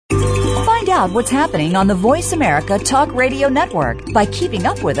Find out what's happening on the Voice America Talk Radio Network by keeping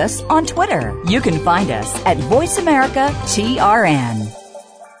up with us on Twitter. You can find us at Voice America TRN.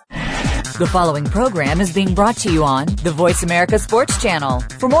 The following program is being brought to you on the Voice America Sports Channel.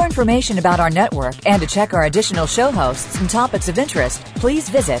 For more information about our network and to check our additional show hosts and topics of interest, please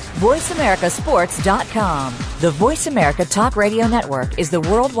visit voiceamericasports.com. The Voice America Talk Radio Network is the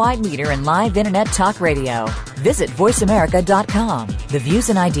worldwide leader in live Internet talk radio. Visit voiceamerica.com. The views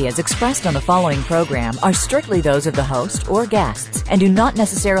and ideas expressed on the following program are strictly those of the host or guests and do not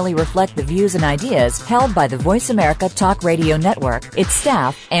necessarily reflect the views and ideas held by the Voice America Talk Radio Network, its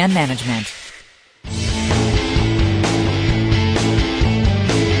staff, and management.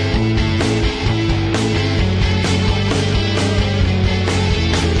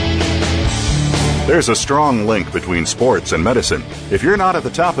 There's a strong link between sports and medicine. If you're not at the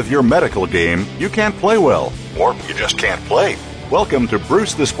top of your medical game, you can't play well, or you just can't play. Welcome to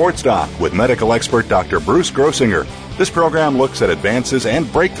Bruce the Sports Doc with medical expert Dr. Bruce Grossinger. This program looks at advances and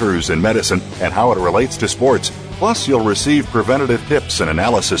breakthroughs in medicine and how it relates to sports. Plus, you'll receive preventative tips and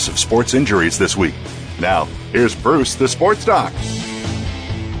analysis of sports injuries this week. Now, here's Bruce the Sports Doc.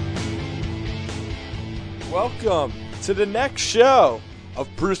 Welcome to the next show of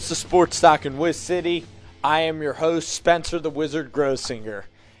Bruce the Sports Doc in Wiz City. I am your host, Spencer the Wizard Grossinger.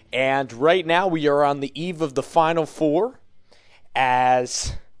 And right now we are on the eve of the Final Four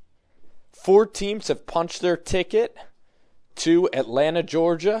as 4 teams have punched their ticket to Atlanta,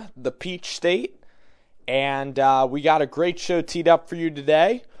 Georgia, the Peach State. And we got a great show teed up for you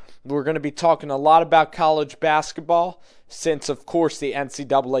today. We're going to be talking a lot about college basketball since, of course, the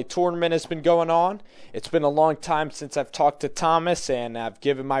NCAA tournament has been going on. It's been a long time since I've talked to Thomas and I've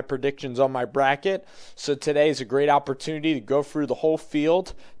given my predictions on my bracket. So today is a great opportunity to go through the whole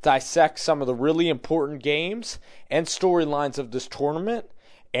field, dissect some of the really important games and storylines of this tournament.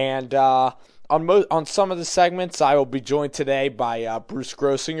 And on some of the segments, I will be joined today by Bruce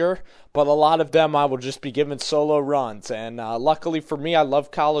Grossinger, but a lot of them I will just be giving solo runs. And luckily for me, I love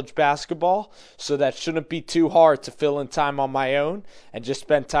college basketball, so that shouldn't be too hard to fill in time on my own and just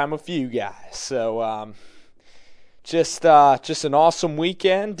spend time with you guys. So just an awesome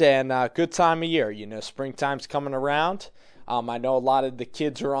weekend and a good time of year. You know, springtime's coming around. I know a lot of the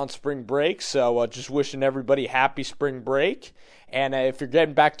kids are on spring break, so just wishing everybody happy spring break. And if you're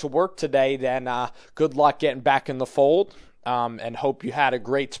getting back to work today, then good luck getting back in the fold, and hope you had a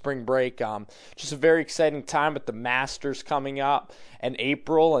great spring break. Just a very exciting time with the Masters coming up in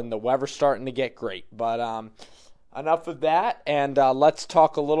April and the weather starting to get great. But enough of that, and let's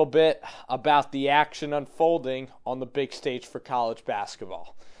talk a little bit about the action unfolding on the big stage for college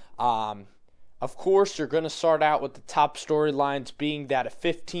basketball. Of course, you're going to start out with the top storylines being that a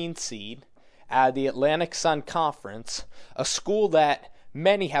 15 seed out of the Atlantic Sun Conference, a school that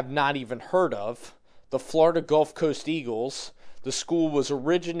many have not even heard of, the Florida Gulf Coast Eagles. The school was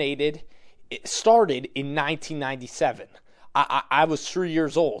started in 1997. I was 3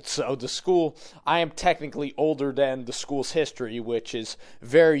 years old, so the school, I am technically older than the school's history, which is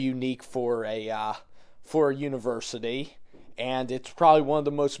very unique for a university. And it's probably one of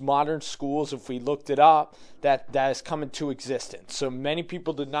the most modern schools, if we looked it up, that has come into existence. So many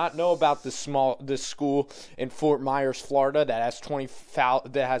people did not know about this school in Fort Myers, Florida, that has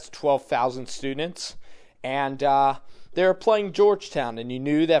 12,000 students, and they're playing Georgetown. And you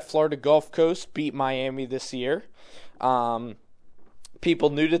knew that Florida Gulf Coast beat Miami this year.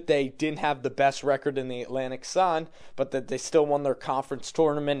 People knew that they didn't have the best record in the Atlantic Sun, but that they still won their conference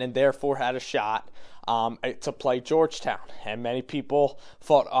tournament and therefore had a shot to play Georgetown. And many people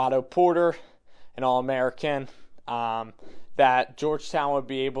thought Otto Porter, an All-American, that Georgetown would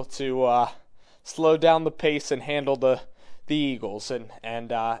be able to slow down the pace and handle the Eagles, and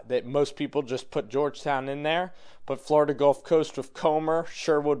that most people just put Georgetown in there. But Florida Gulf Coast with Comer,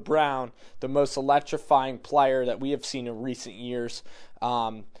 Sherwood Brown, the most electrifying player that we have seen in recent years,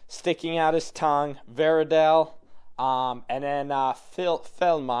 sticking out his tongue, Veradell, and then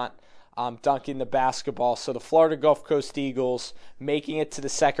Philmont dunking the basketball. So the Florida Gulf Coast Eagles making it to the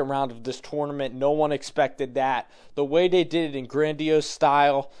second round of this tournament. No one expected that. The way they did it in grandiose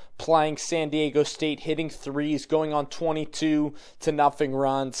style, playing San Diego State, hitting threes, going on 22-0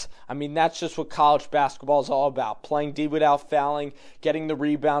 runs. I mean, that's just what college basketball is all about. Playing D without fouling, getting the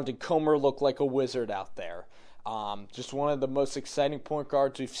rebound, and Comer looked like a wizard out there. Just one of the most exciting point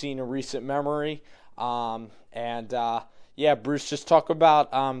guards we've seen in recent memory. Yeah, Bruce, just talk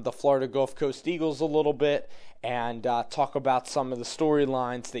about the Florida Gulf Coast Eagles a little bit and talk about some of the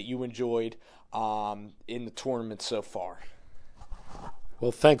storylines that you enjoyed in the tournament so far.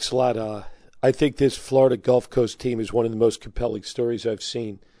 Well, thanks a lot. I think this Florida Gulf Coast team is one of the most compelling stories I've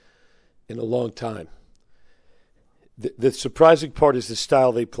seen in a long time. The surprising part is the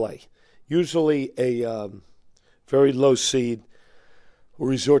style they play. Usually a very low seed will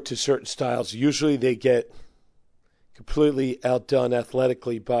resort to certain styles. Usually they get completely outdone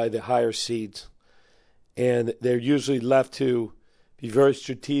athletically by the higher seeds. And they're usually left to be very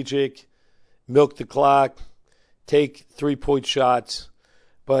strategic, milk the clock, take three-point shots.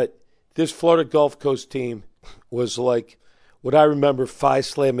 But this Florida Gulf Coast team was like what I remember Phi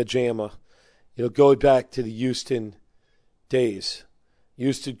Slamma Jamma, going back to the Houston days.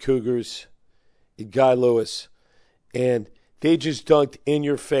 Houston Cougars, and Guy Lewis. And they just dunked in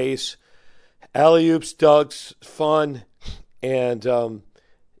your face. Alley-oops, dunks, fun. And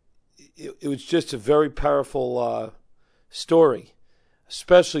it was just a very powerful story,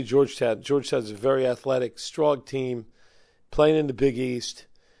 especially Georgetown. Georgetown's a very athletic, strong team playing in the Big East.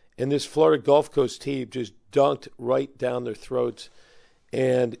 And this Florida Gulf Coast team just dunked right down their throats.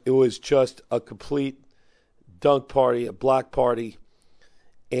 And it was just a complete dunk party, a block party.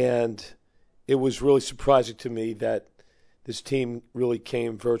 And it was really surprising to me that this team really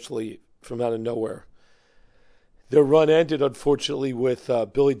came virtually from out of nowhere. Their run ended, unfortunately, with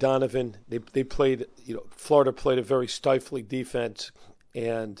Billy Donovan. They played, Florida played a very stifling defense,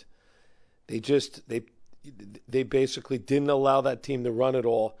 and they basically didn't allow that team to run at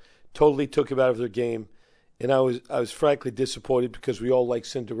all. Totally took it out of their game, and I was frankly disappointed because we all like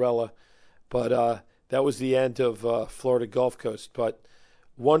Cinderella, but that was the end of Florida Gulf Coast. But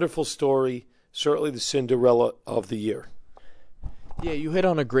wonderful story, certainly the Cinderella of the year. Yeah, you hit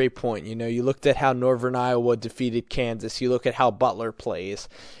on a great point. You looked at how Northern Iowa defeated Kansas. You look at how Butler plays.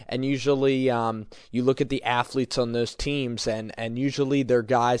 And usually you look at the athletes on those teams, and usually they're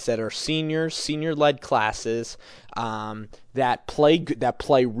guys that are seniors, senior-led classes, that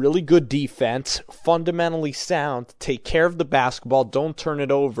play really good defense, fundamentally sound, take care of the basketball, don't turn it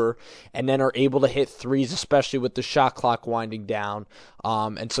over, and then are able to hit threes, especially with the shot clock winding down,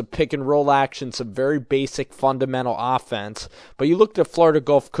 and some pick-and-roll action, some very basic fundamental offense. But you looked at Florida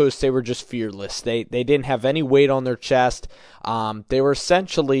Gulf Coast, they were just fearless. They didn't have any weight on their chest. They were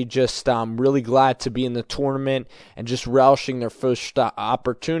essentially just really glad to be in the tournament and just relishing their first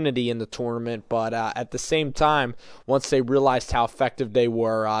opportunity in the tournament. But at the same time, once they realized how effective they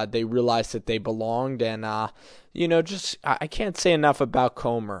were, they realized that they belonged. And, I can't say enough about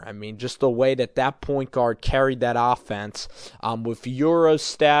Comer. I mean, just the way that point guard carried that offense with Euro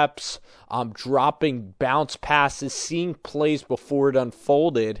steps, dropping bounce passes, seeing plays before it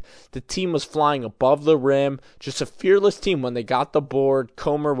unfolded. The team was flying above the rim, just a fearless team. When they got the board,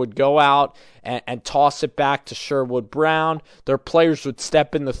 Comer would go out and toss it back to Sherwood Brown. Their players would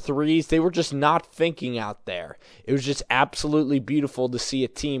step in the threes. They were just not thinking out there. It was just absolutely beautiful to see a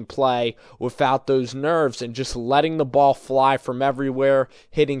team play without those nerves and just letting the ball fly from everywhere,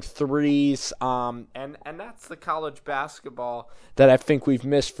 hitting threes. And that's the college basketball that I think we've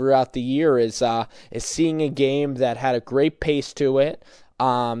missed throughout the year is seeing a game that had a great pace to it.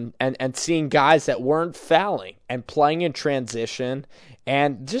 And seeing guys that weren't fouling and playing in transition,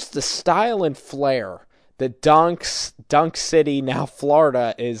 and just the style and flair. The Dunk City, now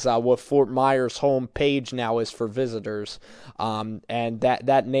Florida, is what Fort Myers home page now is for visitors. And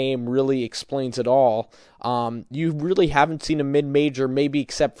that name really explains it all. You really haven't seen a mid-major, maybe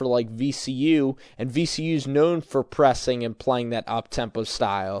except for like VCU, and VCU's known for pressing and playing that up-tempo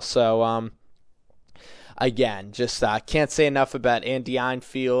style. So, again, just can't say enough about Andy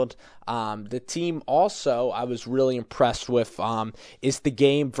Einfield. The team also I was really impressed with is the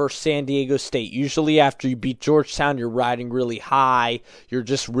game versus San Diego State. Usually after you beat Georgetown, you're riding really high. You're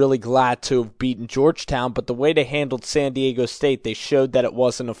just really glad to have beaten Georgetown. But the way they handled San Diego State, they showed that it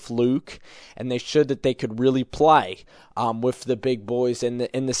wasn't a fluke, and they showed that they could really play with the big boys in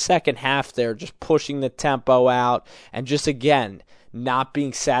the second half there, just pushing the tempo out and just, again, not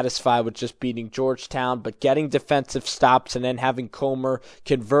being satisfied with just beating Georgetown, but getting defensive stops and then having Comer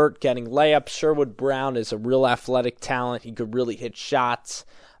convert, getting layups. Sherwood Brown is a real athletic talent. He could really hit shots.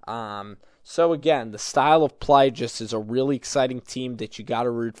 So again, the style of play just is a really exciting team that you got to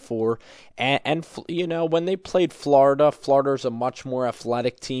root for. And when they played Florida's a much more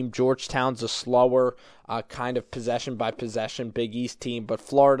athletic team. Georgetown's a slower kind of possession-by-possession Big East team. But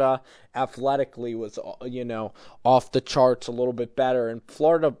Florida athletically was, off the charts a little bit better. And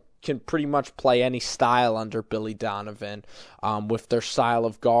Florida can pretty much play any style under Billy Donovan with their style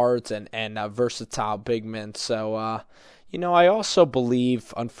of guards and versatile big men. So, I also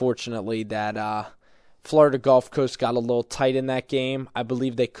believe, unfortunately, that Florida Gulf Coast got a little tight in that game. I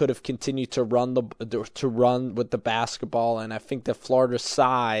believe they could have continued to run with the basketball, and I think that Florida's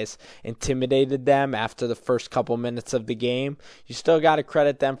size intimidated them after the first couple minutes of the game. You still got to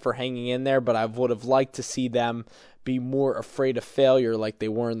credit them for hanging in there, but I would have liked to see them be more afraid of failure like they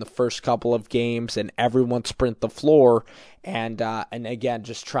were in the first couple of games, and everyone sprint the floor and again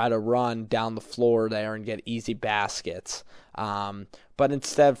just try to run down the floor there and get easy baskets. But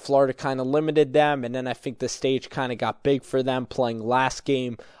instead, Florida kind of limited them, and then I think the stage kind of got big for them, playing last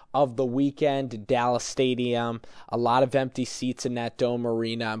game of the weekend at Dallas Stadium. A lot of empty seats in that dome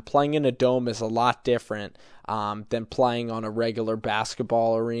arena, and playing in a dome is a lot different than playing on a regular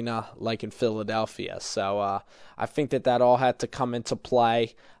basketball arena like in Philadelphia. So I think that all had to come into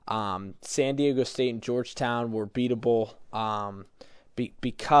play. San Diego State and Georgetown were beatable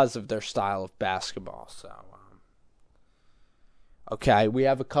because of their style of basketball. So. Okay, we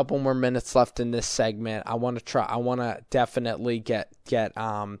have a couple more minutes left in this segment. I definitely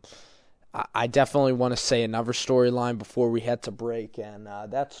I definitely want to say another storyline before we head to break, and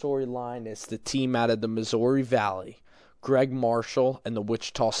that storyline is the team out of the Missouri Valley, Greg Marshall and the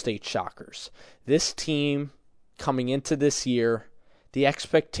Wichita State Shockers. This team, coming into this year, the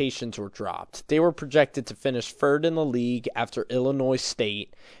expectations were dropped. They were projected to finish third in the league after Illinois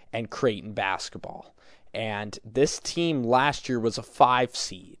State and Creighton basketball. And this team last year was a 5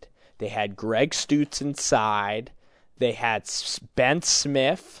 seed. They had Greg Stutz inside. They had Ben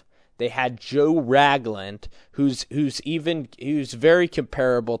Smith. They had Joe Ragland, who's very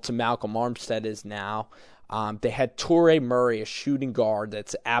comparable to Malcolm Armstead is now. They had Torrey Murray, a shooting guard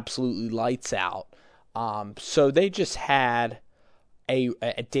that's absolutely lights out. So they just had a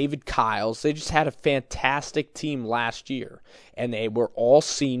David Kiles. They just had a fantastic team last year, and they were all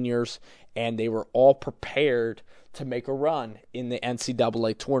seniors. And they were all prepared to make a run in the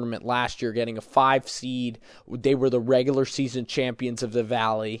NCAA tournament last year, getting a 5 seed. They were the regular season champions of the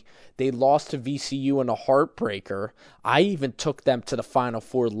Valley. They lost to VCU in a heartbreaker. I even took them to the Final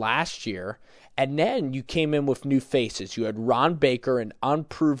Four last year. And then you came in with new faces. You had Ron Baker, an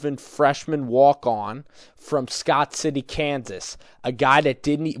unproven freshman walk-on from Scott City, Kansas, a guy that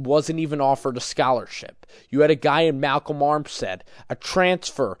wasn't even offered a scholarship. You had a guy in Malcolm Armstead, a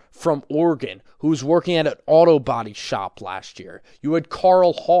transfer from Oregon, who was working at an auto body shop last year. You had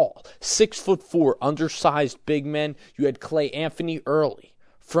Carl Hall, 6'4", undersized big men. You had Clay Anthony Early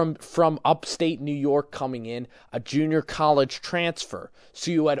from upstate New York coming in, a junior college transfer.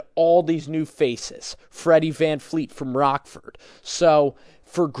 So you had all these new faces. Freddie Van Fleet from Rockford. So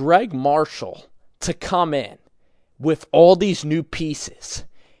for Greg Marshall to come in with all these new pieces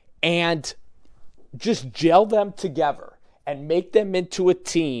and just gel them together and make them into a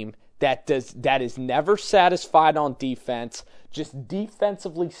team that is never satisfied on defense, just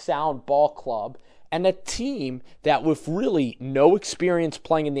defensively sound ball club, and a team that with really no experience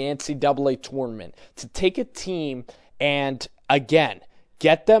playing in the NCAA tournament, to take a team and, again,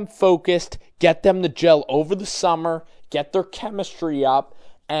 get them focused, get them to gel over the summer, get their chemistry up,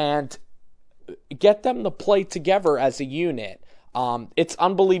 and get them to play together as a unit. It's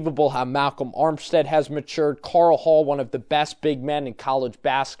unbelievable how Malcolm Armstead has matured. Carl Hall, one of the best big men in college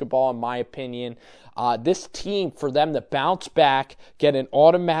basketball, in my opinion. This team, for them to bounce back, get an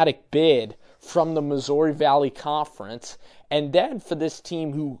automatic bid from the Missouri Valley Conference, and then for this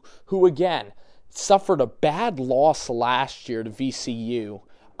team who again suffered a bad loss last year to VCU,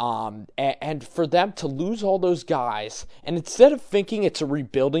 and for them to lose all those guys, and instead of thinking it's a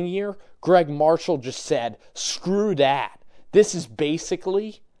rebuilding year, Greg Marshall just said, screw that. This is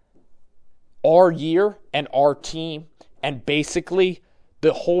basically our year and our team, and basically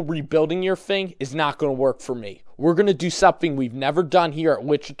the whole rebuilding year thing is not going to work for me. We're going to do something we've never done here at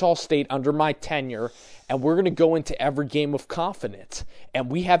Wichita State under my tenure, and we're going to go into every game with confidence.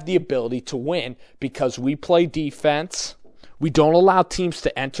 And we have the ability to win because we play defense. We don't allow teams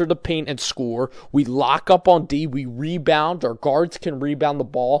to enter the paint and score. We lock up on D. We rebound. Our guards can rebound the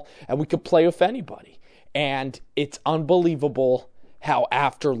ball, and we can play with anybody. And it's unbelievable how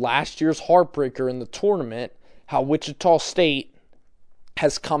after last year's heartbreaker in the tournament, how Wichita State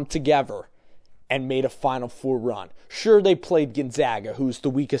has come together and made a Final Four run. Sure, they played Gonzaga, who's the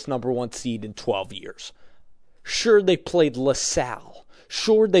weakest number 1 seed in 12 years. Sure, they played LaSalle.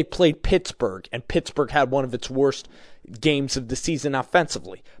 Sure, they played Pittsburgh, and Pittsburgh had one of its worst games of the season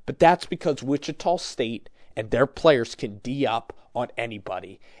offensively. But that's because Wichita State and their players can D up on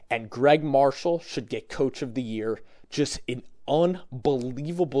anybody. And Greg Marshall should get Coach of the Year. Just an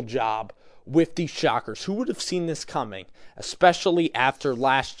unbelievable job with these Shockers. Who would have seen this coming, especially after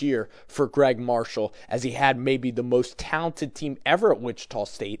last year for Greg Marshall, as he had maybe the most talented team ever at Wichita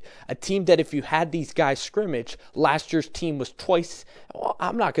State, a team that if you had these guys scrimmage, last year's team was twice, well,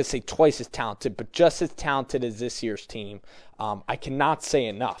 I'm not going to say twice as talented, but just as talented as this year's team. I cannot say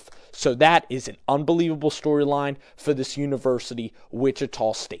enough. So that is an unbelievable storyline for this university,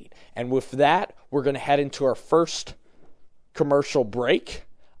 Wichita State. And with that, we're going to head into our first commercial break.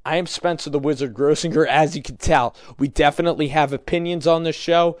 I am Spencer the Wizard Grossinger. As you can tell, we definitely have opinions on this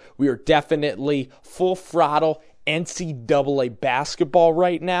show. We are definitely full throttle NCAA basketball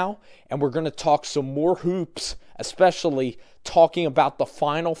right now, and we're going to talk some more hoops, especially talking about the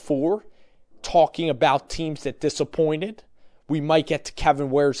Final Four, talking about teams that disappointed. We might get to Kevin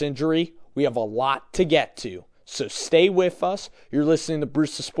Ware's injury. We have a lot to get to, so stay with us. You're listening to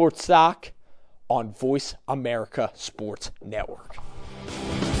Bruce the Sports Doc on Voice America Sports Network.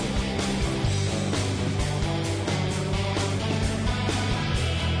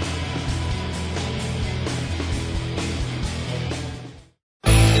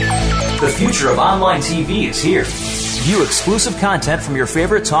 The future of online TV is here. View exclusive content from your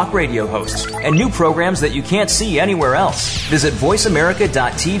favorite talk radio hosts and new programs that you can't see anywhere else. Visit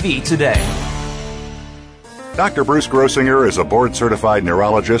voiceamerica.tv today. Dr. Bruce Grossinger is a board-certified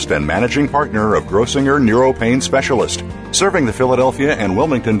neurologist and managing partner of Grossinger Neuropain Specialist, serving the Philadelphia and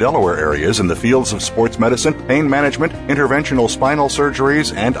Wilmington, Delaware areas in the fields of sports medicine, pain management, interventional spinal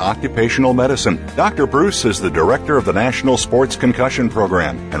surgeries, and occupational medicine. Dr. Bruce is the director of the National Sports Concussion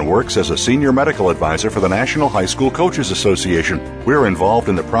Program and works as a senior medical advisor for the National High School Coaches Association. We're involved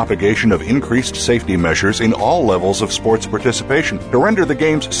in the propagation of increased safety measures in all levels of sports participation to render the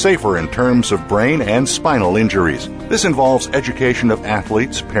games safer in terms of brain and spinal injuries. This involves education of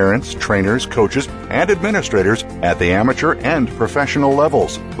athletes, parents, trainers, coaches, and administrators at the amateur and professional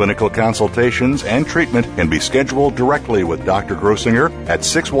levels. Clinical consultations and treatment can be scheduled directly with Dr. Grossinger at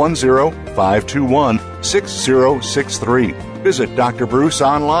 610-521-6063. Visit Dr. Bruce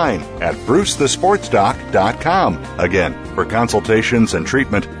online at brucethesportsdoc.com. Again, for consultations and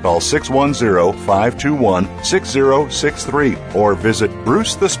treatment, call 610-521-6063 or visit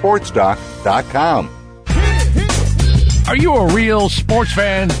brucethesportsdoc.com. Are you a real sports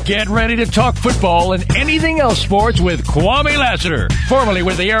fan? Get ready to talk football and anything else sports with Kwame Lassiter, formerly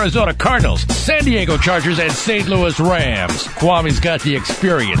with the Arizona Cardinals, San Diego Chargers, and St. Louis Rams. Kwame's got the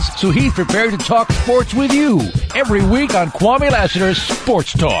experience, so he's prepared to talk sports with you every week on Kwame Lassiter's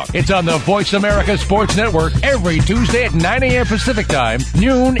Sports Talk. It's on the Voice America Sports Network every Tuesday at 9 a.m. Pacific Time,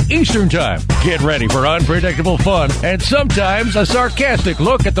 noon Eastern Time. Get ready for unpredictable fun and sometimes a sarcastic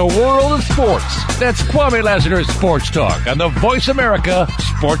look at the world of sports. That's Kwame Lassiter's Sports Talk on the Voice America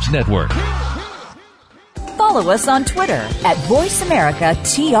Sports Network. Follow us on Twitter at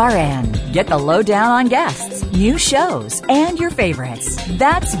VoiceAmericaTRN. Get the lowdown on guests, new shows, and your favorites.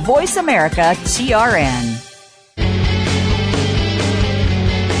 That's VoiceAmericaTRN.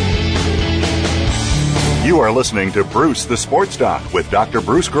 You are listening to Bruce the Sports Doc with Dr.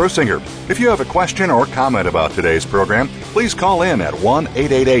 Bruce Grossinger. If you have a question or comment about today's program, please call in at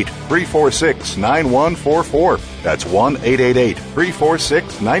 1-888-346-9144. That's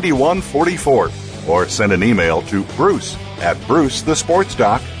 1-888-346-9144. Or send an email to bruce at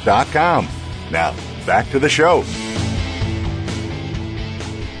brucethesportsdoc.com. Now, back to the show.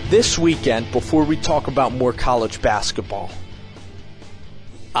 This weekend, before we talk about more college basketball,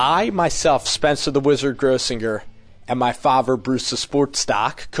 I, myself, Spencer the Wizard Grossinger, and my father, Bruce the Sports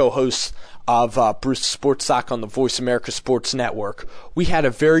Doc, co-host of Bruce the Sports Doc on the Voice America Sports Network, we had a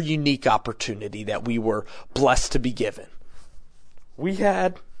very unique opportunity that we were blessed to be given. We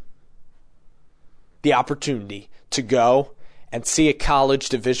had the opportunity to go and see a college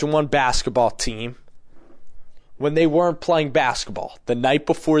Division I basketball team when they weren't playing basketball. The night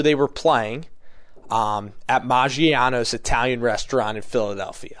before they were playing, at Maggiano's Italian restaurant in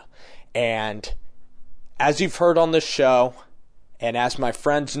Philadelphia. And as you've heard on this show, and as my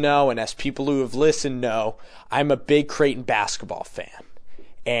friends know, and as people who have listened know, I'm a big Creighton basketball fan.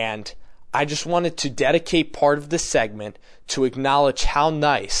 And I just wanted to dedicate part of this segment to acknowledge how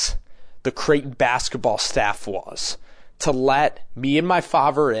nice the Creighton basketball staff was to let me and my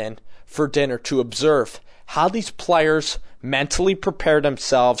father in for dinner to observe how these players mentally prepare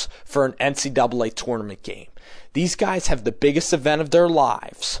themselves for an NCAA tournament game. These guys have the biggest event of their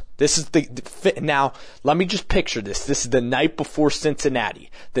lives. This is now, let me just picture this. This is the night before Cincinnati,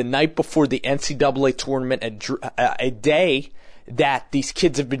 the night before the NCAA tournament, a day that these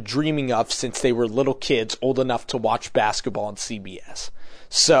kids have been dreaming of since they were little kids, old enough to watch basketball on CBS.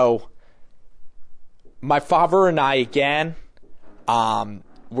 So, my father and I, again,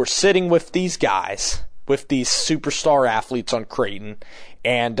 we're sitting with these guys, with these superstar athletes on Creighton,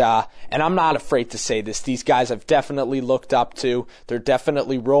 and I'm not afraid to say this. These guys I've definitely looked up to. They're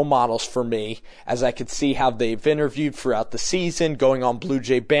definitely role models for me, as I could see how they've interviewed throughout the season, going on Blue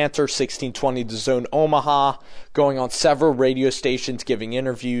Jay Banter, 1620 The Zone Omaha, going on several radio stations, giving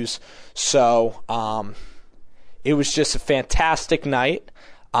interviews. So it was just a fantastic night.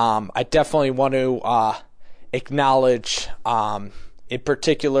 I definitely want to acknowledge, in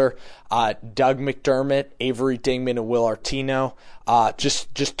particular, Doug McDermott, Avery Dingman, and Will Artino.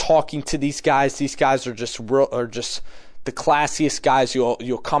 Just talking to these guys. These guys are just the classiest guys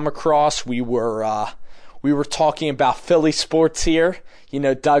you'll come across. We were talking about Philly sports here. You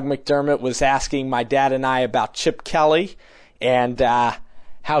know, Doug McDermott was asking my dad and I about Chip Kelly and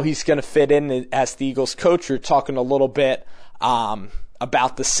how he's going to fit in as the Eagles coach. We were talking a little bit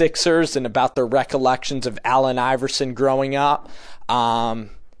about the Sixers and about their recollections of Allen Iverson growing up,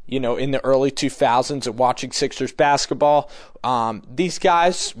 in the early 2000s and watching Sixers basketball. These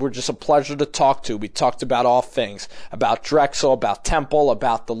guys were just a pleasure to talk to. We talked about all things, about Drexel, about Temple,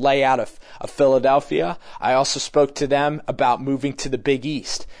 about the layout of Philadelphia. I also spoke to them about moving to the Big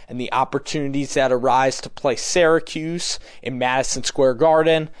East and the opportunities that arise to play Syracuse in Madison Square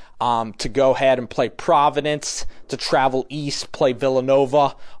Garden, to go ahead and play Providence, to travel east, play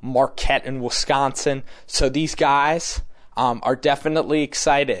Villanova, Marquette in Wisconsin. So these guys are definitely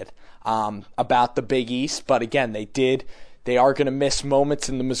excited about the Big East, but again, they are going to miss moments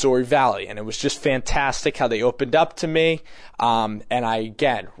in the Missouri Valley, and it was just fantastic how they opened up to me, and I,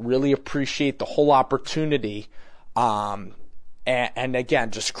 again, really appreciate the whole opportunity, and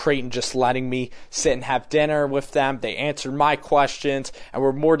again, just Creighton just letting me sit and have dinner with them. They answered my questions and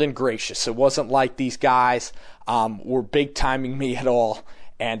were more than gracious. It wasn't like these guys were big-timing me at all,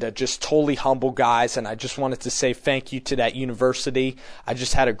 and just totally humble guys, and I just wanted to say thank you to that university. I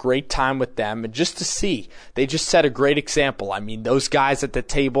just had a great time with them, and just to see, they just set a great example. I mean, those guys at the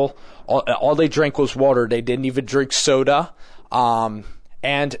table, all they drank was water. They didn't even drink soda,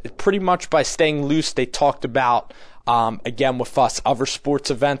 and pretty much by staying loose, they talked about, again, with us, other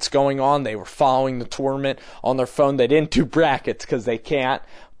sports events going on. They were following the tournament on their phone. They didn't do brackets because they can't,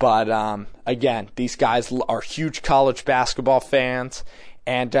 but again, these guys are huge college basketball fans,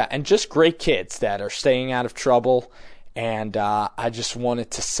 and just great kids that are staying out of trouble. And I just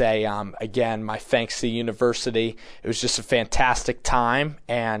wanted to say, again, my thanks to the university. It was just a fantastic time,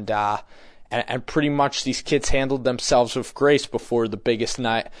 and pretty much these kids handled themselves with grace before the biggest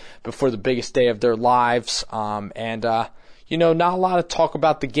day of their lives. Not a lot of talk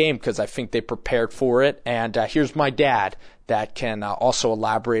about the game because I think they prepared for it. And here's my dad that can also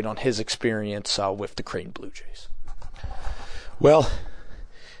elaborate on his experience with the Creighton Bluejays. Well,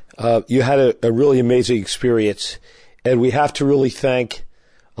 you had a really amazing experience, and we have to really thank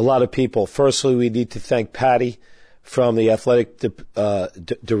a lot of people. Firstly, we need to thank Patty from the athletic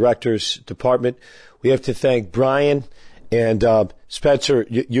director's department. We have to thank Brian and Spencer.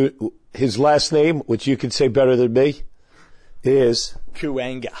 His last name, which you can say better than me, is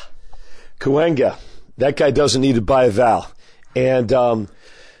Kuenga. That guy doesn't need to buy a vowel. And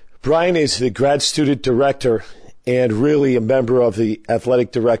Brian is the grad student director and really a member of the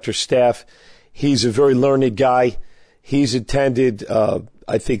athletic director staff. He's a very learned guy. He's attended,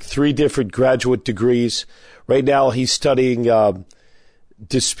 I think, 3 different graduate degrees. Right now he's studying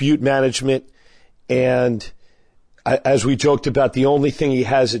dispute management. And as we joked about, the only thing he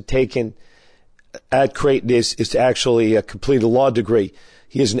hasn't taken at Creighton is to actually complete a law degree.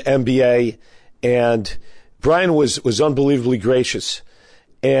 He has an MBA. And Brian was unbelievably gracious.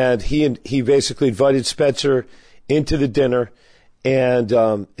 And he basically invited Spencer into the dinner, and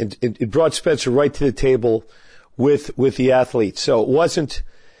it brought Spencer right to the table with the athletes. So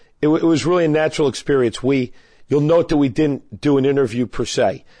it was really a natural experience. You'll note that we didn't do an interview per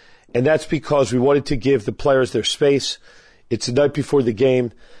se, and that's because we wanted to give the players their space. It's the night before the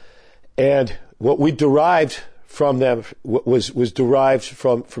game, and what we derived from them was derived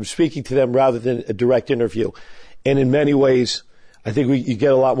from speaking to them rather than a direct interview. And in many ways, I think you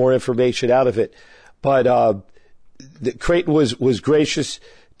get a lot more information out of it. But Creighton was gracious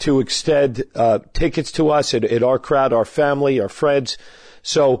to extend tickets to us and our crowd, our family, our friends.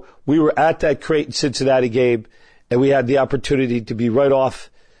 So we were at that Creighton-Cincinnati game, and we had the opportunity to be right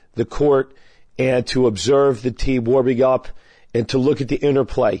off the court and to observe the team warming up and to look at the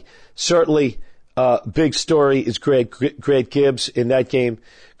interplay. Certainly, big story is Grant Gibbs in that game.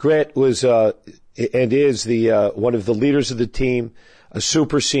 Grant was and is one of the leaders of the team, a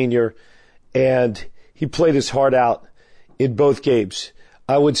super senior, and he played his heart out in both games.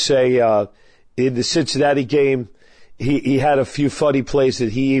 I would say in the Cincinnati game, he had a few funny plays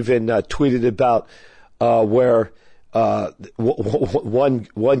that he even tweeted about where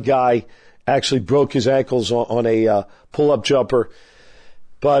one guy actually broke his ankles on a pull-up jumper.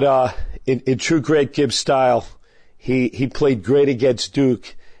 But in true Grant Gibbs style, he played great against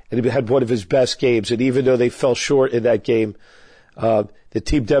Duke, and he had one of his best games. And even though they fell short in that game, the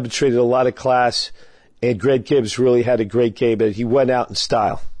team demonstrated a lot of class, and Grant Gibbs really had a great game, and he went out in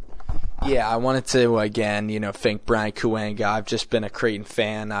style. Yeah, I wanted to, again, thank Brian Kuanga. I've just been a Creighton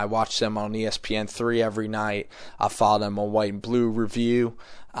fan. I watch them on ESPN3 every night. I follow them on White and Blue Review,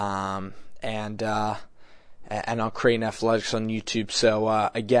 and on Creighton Athletics on YouTube. So,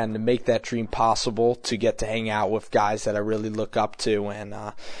 again, to make that dream possible, to get to hang out with guys that I really look up to, and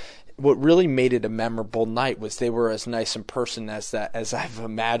what really made it a memorable night was they were as nice in person as I've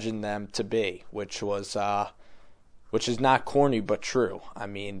imagined them to be, which is not corny but true. I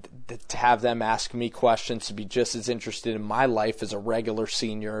mean, to have them ask me questions, to be just as interested in my life as a regular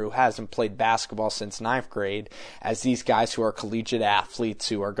senior who hasn't played basketball since 9th grade as these guys who are collegiate athletes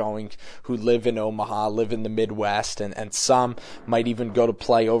who live in Omaha, live in the Midwest, and some might even go to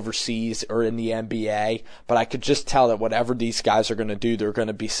play overseas or in the NBA. But I could just tell that whatever these guys are going to do, they're going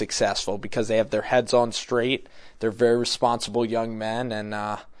to be successful because they have their heads on straight. They're very responsible young men,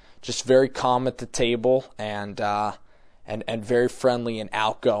 and just very calm at the table, and very friendly and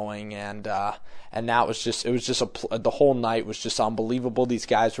outgoing, and that was just the whole night was just unbelievable. These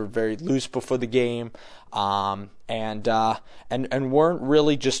guys were very loose before the game, and weren't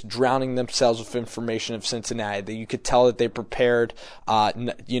really just drowning themselves with information of Cincinnati. That you could tell that they prepared,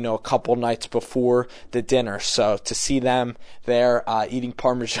 a couple nights before the dinner. So to see them there eating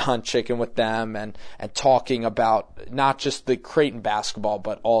Parmesan chicken with them and talking about not just the Creighton basketball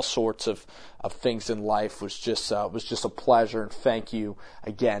but all sorts of things in life was just a pleasure. And thank you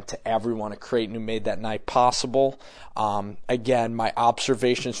again to everyone at Creighton who made that night possible. Again, my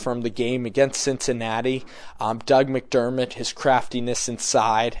observations from the game against Cincinnati, Doug McDermott, his craftiness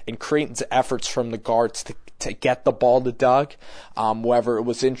inside, and Creighton's efforts from the guards to get the ball to Doug, whether it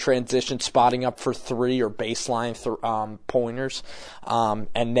was in transition, spotting up for three, or baseline pointers.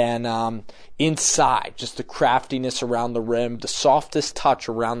 And then inside, just the craftiness around the rim, the softest touch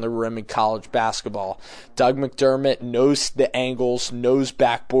around the rim in college basketball. Doug McDermott knows the angles, knows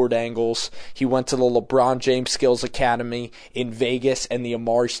backboard angles. He went to the LeBron James Skills Academy in Vegas and the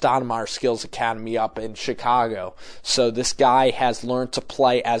Amari Stoudemire Skills Academy up in Chicago. So this guy has learned to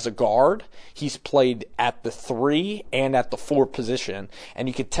play as a guard. He's played at the 3 and at the 4 position, and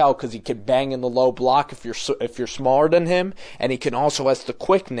you could tell because he can bang in the low block if you're smaller than him, and he can also has the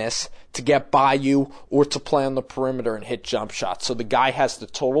quickness to get by you or to play on the perimeter and hit jump shots. So the guy has the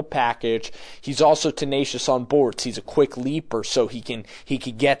total package. He's also tenacious on boards. He's a quick leaper, so he can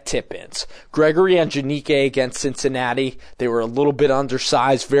get tip-ins. Gregory Engineike against Cincinnati, they were a little bit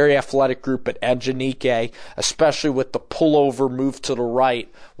undersized, very athletic group, but Engineike, especially with the pullover move to the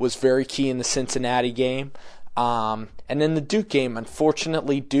right, was very key in the Cincinnati game. And in the Duke game,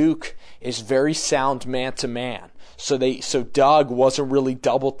 unfortunately, Duke is very sound man-to-man. So Doug wasn't really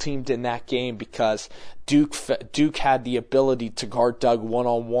double teamed in that game because Duke had the ability to guard Doug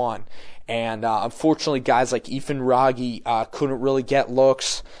one-on-one. And unfortunately, guys like Ethan Raggi couldn't really get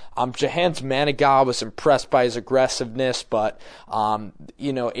looks. Jahans Manigat was impressed by his aggressiveness, but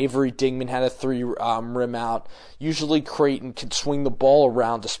Avery Dingman had a 3 rim out. Usually Creighton can swing the ball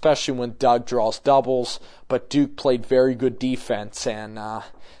around, especially when Doug draws doubles, but Duke played very good defense, and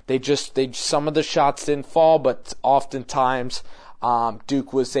some of the shots didn't fall, but oftentimes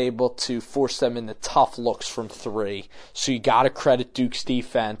Duke was able to force them into tough looks from 3. So you got to credit Duke's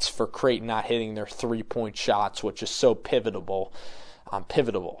defense for Creighton not hitting their 3-point shots, which is so pivotal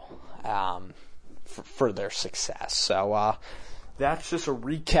for their success. So that's just a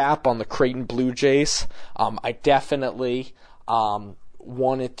recap on the Creighton Bluejays. I definitely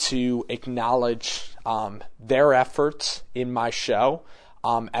wanted to acknowledge their efforts in my show.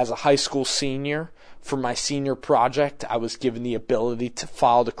 As a high school senior, for my senior project, I was given the ability to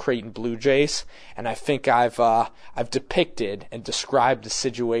follow the Creighton Bluejays, and I think I've depicted and described the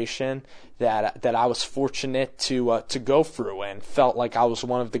situation that I was fortunate to go through, and felt like I was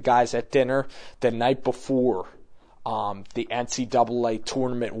one of the guys at dinner the night before the NCAA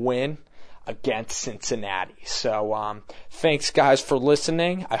tournament win against Cincinnati. So thanks guys for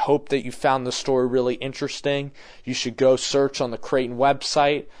listening. I hope that you found the story really interesting. You should go search on the Creighton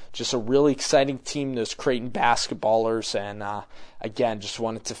website. Just a really exciting team, those Creighton basketballers, and again, just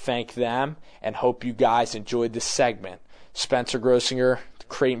wanted to thank them and hope you guys enjoyed this segment. Spencer Grossinger,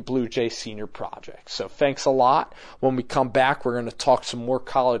 Creighton Bluejays senior project. So thanks a lot. When we come back, we're going to talk some more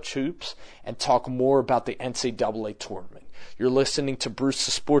college hoops and talk more about the NCAA tournament. You're listening to Bruce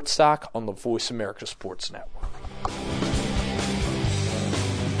the Sports Doc on the Voice America Sports Network.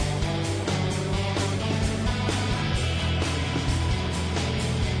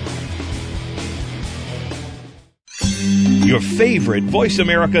 Your favorite Voice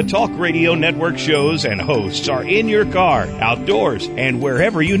America Talk Radio Network shows and hosts are in your car, outdoors, and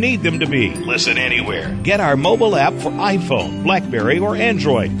wherever you need them to be. Listen anywhere. Get our mobile app for iPhone, BlackBerry, or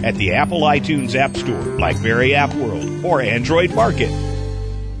Android at the Apple iTunes App Store, BlackBerry App World, or Android Market.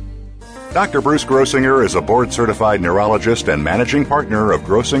 Dr. Bruce Grossinger is a board-certified neurologist and managing partner of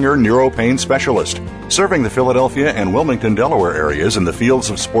Grossinger Neuropain Specialist, serving the Philadelphia and Wilmington, Delaware areas in the fields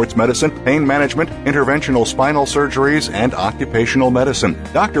of sports medicine, pain management, interventional spinal surgeries, and occupational medicine.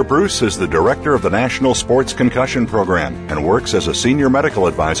 Dr. Bruce is the director of the National Sports Concussion Program and works as a senior medical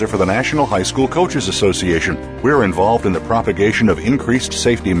advisor for the National High School Coaches Association. We're involved in the propagation of increased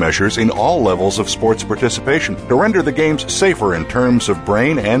safety measures in all levels of sports participation to render the games safer in terms of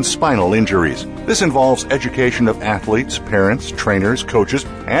brain and spinal injuries. This involves education of athletes, parents, trainers, coaches,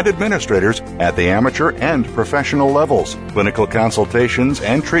 and administrators at the amateur and professional levels. Clinical consultations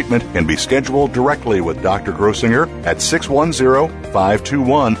and treatment can be scheduled directly with Dr. Grossinger at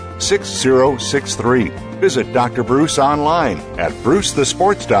 610-521-6063. Visit Dr. Bruce online at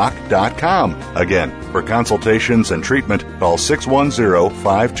brucethesportsdoc.com. Again, for consultations and treatment, call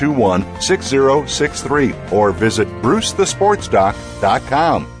 610-521-6063 or visit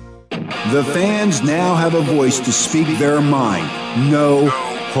brucethesportsdoc.com. The fans now have a voice to speak their mind. No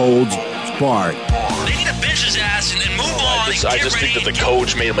holds barred. They need to bench his ass and move on. I just think that the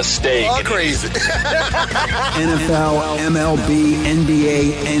coach made a mistake. All crazy. NFL, MLB,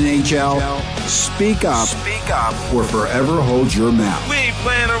 NBA, NHL. Speak up. Speak up or forever hold your mouth. We ain't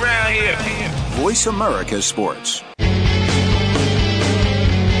playing around here. Voice America Sports.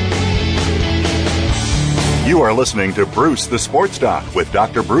 You are listening to Bruce the Sports Doc with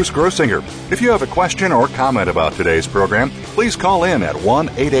Dr. Bruce Grossinger. If you have a question or comment about today's program, please call in at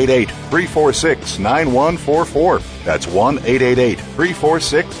 1-888-346-9144. That's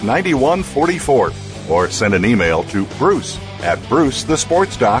 1-888-346-9144. Or send an email to bruce at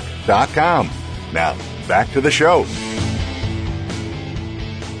brucethesportsdoc.com. Now, back to the show.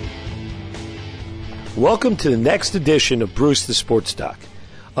 Welcome to the next edition of Bruce the Sports Doc.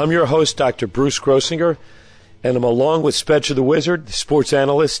 I'm your host, Dr. Bruce Grossinger, and I'm along with Spencer the Wizard, the sports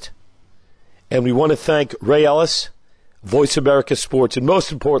analyst. And we want to thank Ray Ellis, Voice America Sports, and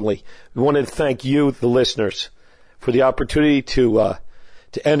most importantly, we want to thank you, the listeners, for the opportunity to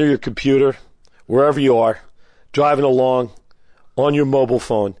enter your computer, wherever you are, driving along, on your mobile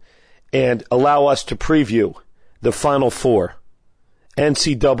phone, and allow us to preview the Final Four,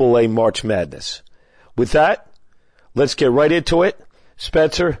 NCAA March Madness. With that, let's get right into it.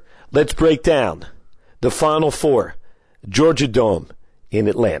 Spencer, let's break down the Final Four, Georgia Dome in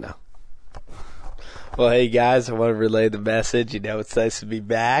Atlanta. Well, hey guys, I want to relay the message. It's nice to be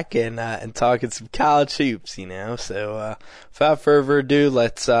back and talking some college hoops. So without further ado,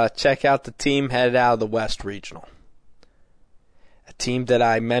 let's check out the team headed out of the West Regional. A team that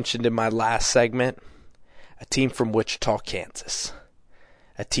I mentioned in my last segment, a team from Wichita, Kansas.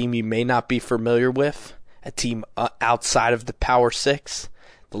 A team you may not be familiar with, a team outside of the Power Six.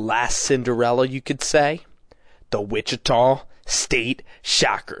 The last Cinderella, you could say, the Wichita State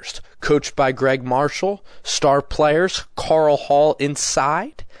Shockers, coached by Greg Marshall, star players Carl Hall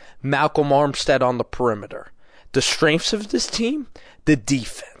inside, Malcolm Armstead on the perimeter. The strengths of this team, the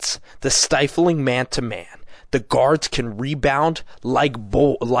defense, the stifling man-to-man. The guards can rebound like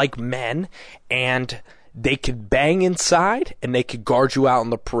men, and they could bang inside, and they could guard you out on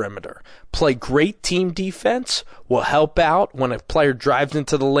the perimeter. Play great team defense, will help out when a player drives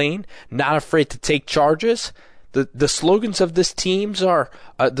into the lane, not afraid to take charges. The slogans of this teams are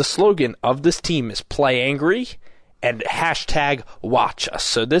the slogan of this team is play angry and hashtag watch us.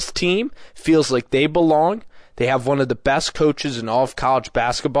 So this team feels like they belong. They have one of the best coaches in all of college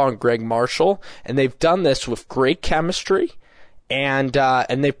basketball in Greg Marshall, and they've done this with great chemistry. And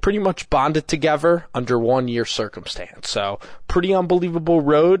they've pretty much bonded together under 1 year circumstance. So pretty unbelievable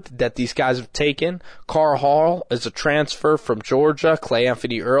road that these guys have taken. Carl Hall is a transfer from Georgia, Clay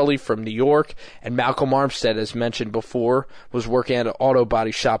Anthony Early from New York, and Malcolm Armstead, as mentioned before, was working at an auto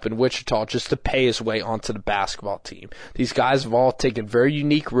body shop in Wichita just to pay his way onto the basketball team. These guys have all taken very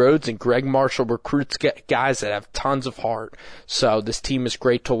unique roads, and Greg Marshall recruits guys that have tons of heart. So this team is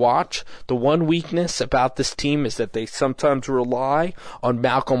great to watch. The one weakness about this team is that they sometimes rely rely on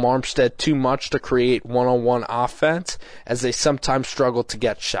Malcolm Armstead too much to create one-on-one offense, as they sometimes struggle to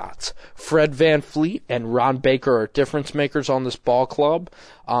get shots. Fred VanVleet and Ron Baker are difference makers on this ball club,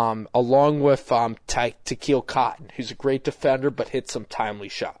 along with Tequil Cotton, who's a great defender but hits some timely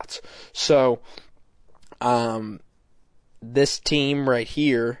shots. So this team right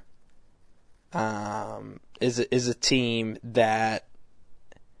here is a team that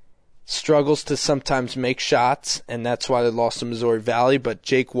struggles to sometimes make shots, and that's why they lost to Missouri Valley. But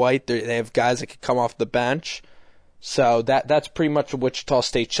Jake White, they have guys that can come off the bench. So that's pretty much the Wichita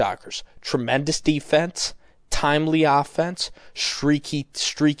State Shockers. Tremendous defense, timely offense,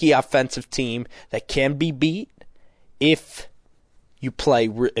 streaky offensive team that can be beat if you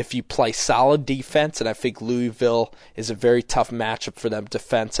play solid defense, and I think Louisville is a very tough matchup for them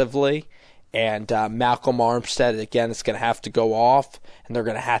defensively. And Malcolm Armstead, again, is going to have to go off, and they're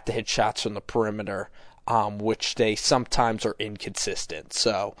going to have to hit shots from the perimeter, which they sometimes are inconsistent.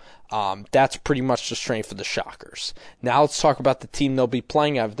 So that's pretty much the strength of the Shockers. Now let's talk about the team they'll be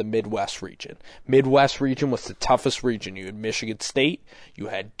playing out of the Midwest region. Midwest region was the toughest region. You had Michigan State, you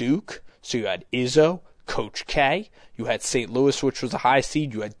had Duke, so you had Izzo, Coach K, you had St. Louis, which was a high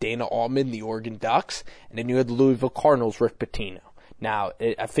seed, you had Dana Altman, the Oregon Ducks, and then you had the Louisville Cardinals, Rick Pitino. Now,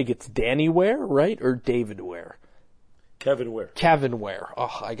 I think it's Danny Ware, right, or David Ware? Kevin Ware. Kevin Ware.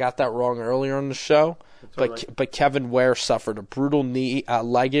 Oh, I got that wrong earlier on the show. But Kevin Ware suffered a brutal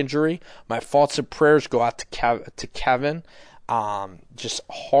leg injury. My thoughts and prayers go out to Kevin. Just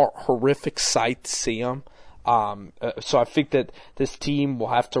horrific sight to see him. So I think that this team will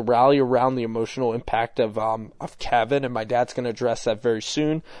have to rally around the emotional impact of Kevin, and my dad's going to address that very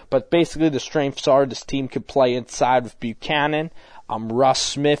soon. But basically, the strengths are this team can play inside with Buchanan. Russ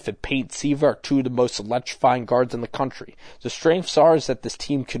Smith and Peyton Siva are two of the most electrifying guards in the country. The strengths are is that this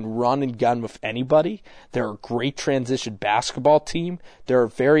team can run and gun with anybody. They're a great transition basketball team. They're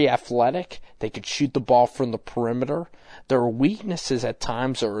very athletic. They can shoot the ball from the perimeter. Their weaknesses at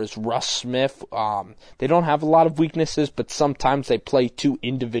times are as Russ Smith. They don't have a lot of weaknesses, but sometimes they play too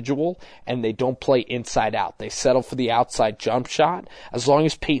individual and they don't play inside out. They settle for the outside jump shot. As long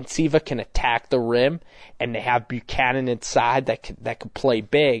as Peyton Siva can attack the rim and they have Buchanan inside that can play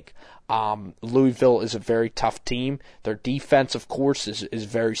big, Louisville is a very tough team. Their defense, of course, is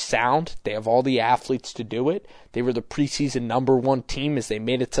very sound. They have all the athletes to do it. They were the preseason #1 team as they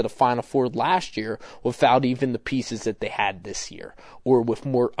made it to the Final Four last year without even the pieces that they had this year, or with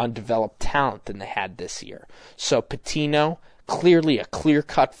more undeveloped talent than they had this year. So Pitino, clearly a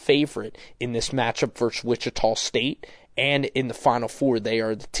clear-cut favorite in this matchup versus Wichita State. And in the Final Four, they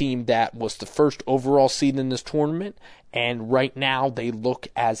are the team that was the first overall seed in this tournament. And right now, they look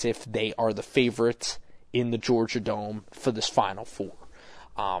as if they are the favorites in the Georgia Dome for this Final Four.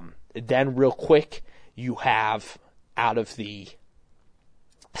 Then real quick, you have out of the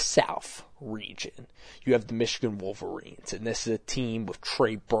South region, you have the Michigan Wolverines. And this is a team with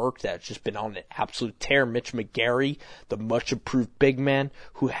Trey Burke that's just been on an absolute tear. Mitch McGarry, the much-improved big man,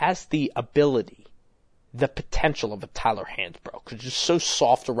 who has the ability, the potential of a Tyler Hansbrough, because just so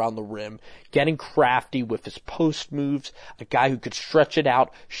soft around the rim, getting crafty with his post moves, a guy who could stretch it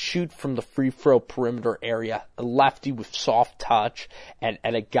out, shoot from the free throw perimeter area, a lefty with soft touch, and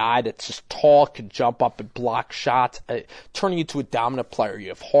a guy that's just tall, can jump up and block shots, turning into a dominant player. You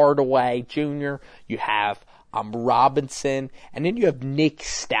have Hardaway Jr., you have Robinson, and then you have Nick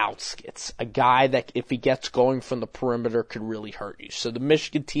Stauskas, a guy that if he gets going from the perimeter could really hurt you. So the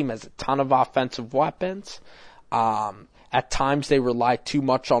Michigan team has a ton of offensive weapons. At times they rely too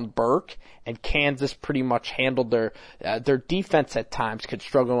much on Burke, and Kansas pretty much handled their defense at times could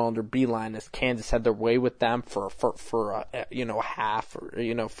struggle on their B-line as Kansas had their way with them for a half,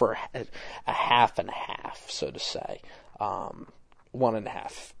 or for a half and a half, so to say,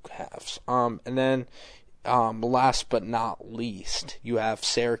 1.5 halves, and then. Last but not least, you have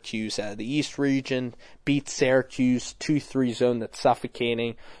Syracuse out of the East region, beat Syracuse 2-3 zone that's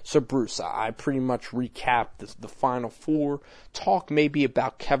suffocating. So Bruce, I pretty much recapped the Final Four, talk maybe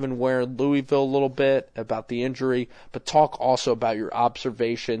about Kevin Ware in Louisville a little bit, about the injury, but talk also about your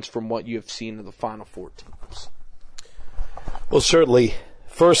observations from what you have seen of the Final Four teams. Well, certainly.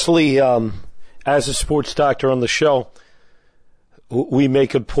 Firstly, as a sports doctor on the show, we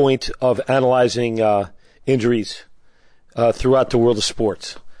make a point of analyzing injuries throughout the world of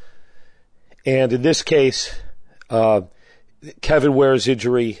sports. And in this case, Kevin Ware's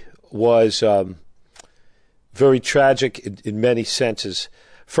injury was very tragic in many senses.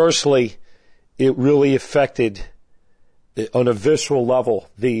 Firstly, it really affected, on a visceral level,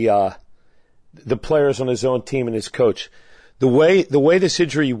 the players on his own team and his coach. The way this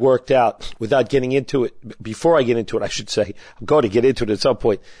injury worked out, without getting into it, before I get into it, I should say, I'm going to get into it at some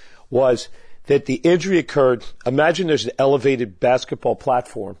point, was that the injury occurred. Imagine there's an elevated basketball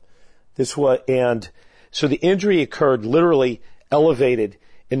platform. And so the injury occurred literally elevated,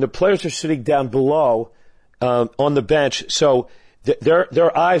 and the players are sitting down below on the bench. So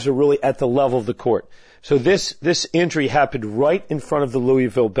their eyes are really at the level of the court. So this injury happened right in front of the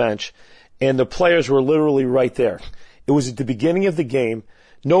Louisville bench, and the players were literally right there. It was at the beginning of the game.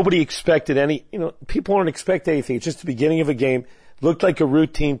 Nobody expected people aren't expecting anything. It's just the beginning of a game. Looked like a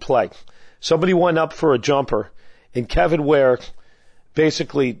routine play. Somebody went up for a jumper, and Kevin Ware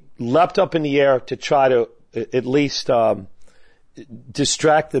basically leapt up in the air to try to at least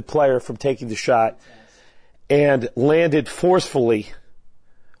distract the player from taking the shot, and landed forcefully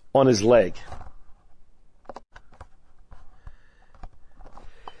on his leg.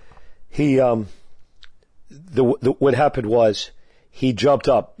 What happened was he jumped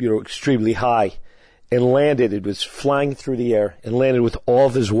up, extremely high, and landed. It was flying through the air and landed with all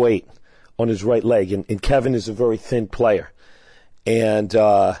of his weight on his right leg. And Kevin is a very thin player, and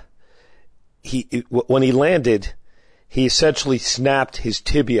when he landed, he essentially snapped his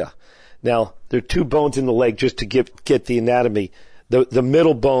tibia. Now there are two bones in the leg, just to get the anatomy. The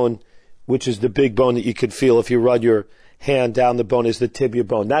middle bone, which is the big bone that you could feel if you run your hand down the bone, is the tibia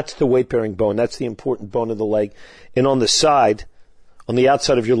bone. That's the weight-bearing bone. That's the important bone of the leg. And on the side, on the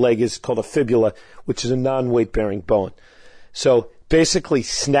outside of your leg, is called a fibula, which is a non-weight-bearing bone. So basically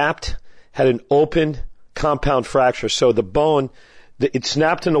snapped, had an open compound fracture. So the bone, it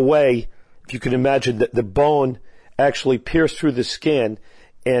snapped in a way, if you can imagine, that the bone actually pierced through the skin,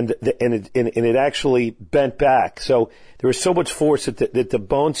 and it actually bent back. So there was so much force that the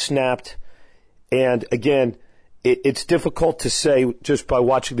bone snapped. And again, it's difficult to say just by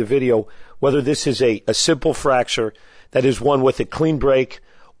watching the video whether this is a simple fracture, that is one with a clean break,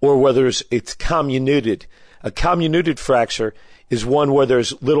 or whether it's comminuted. A comminuted fracture is one where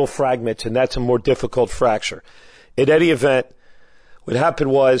there's little fragments, and that's a more difficult fracture. In any event, what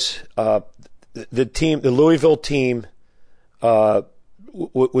happened was the Louisville team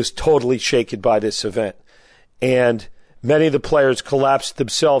was totally shaken by this event, and many of the players collapsed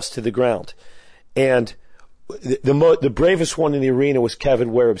themselves to the ground. And the bravest one in the arena was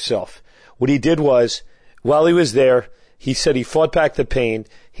Kevin Ware himself. What he did was, while he was there, he said he fought back the pain.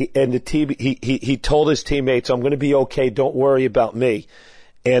 He told his teammates, "I'm going to be okay. Don't worry about me."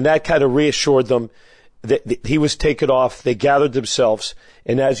 And that kind of reassured them that he was taken off. They gathered themselves,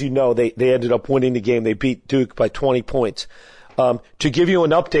 and as you know, they ended up winning the game. They beat Duke by 20 points. To give you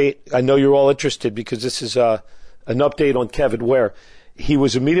an update, I know you're all interested because this is an update on Kevin Ware. He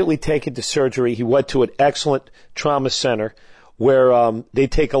was immediately taken to surgery. He went to an excellent trauma center where they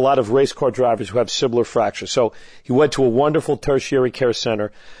take a lot of race car drivers who have similar fractures. So he went to a wonderful tertiary care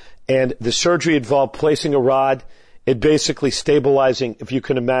center, and the surgery involved placing a rod and basically stabilizing, if you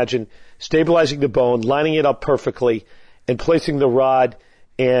can imagine, stabilizing the bone, lining it up perfectly, and placing the rod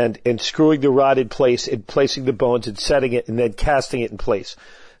and screwing the rod in place and placing the bones and setting it and then casting it in place.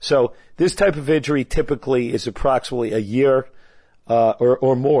 So this type of injury typically is approximately a year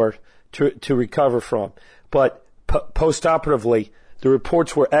or more to recover from. But post-operatively, the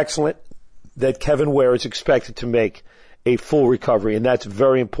reports were excellent that Kevin Ware is expected to make a full recovery, and that's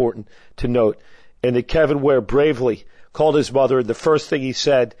very important to note. And that Kevin Ware bravely called his mother, and the first thing he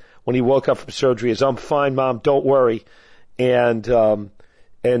said when he woke up from surgery is, "I'm fine, Mom, don't worry." And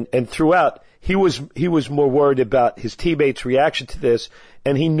throughout, he was more worried about his teammates' reaction to this,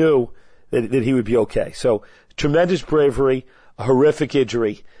 and he knew that he would be okay. So tremendous bravery, a horrific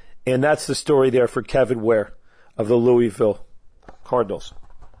injury, and that's the story there for Kevin Ware of the Louisville Cardinals.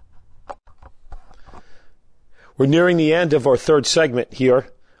 We're nearing the end of our third segment here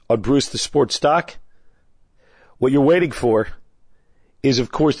on Bruce the Sports Doc. What you're waiting for is,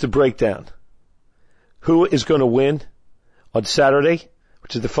 of course, the breakdown. Who is going to win on Saturday,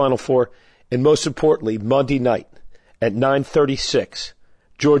 which is the Final Four, and most importantly, Monday night at 9:36,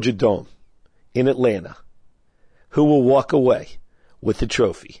 Georgia Dome in Atlanta. Who will walk away with the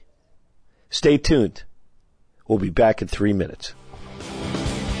trophy? Stay tuned. We'll be back in 3 minutes.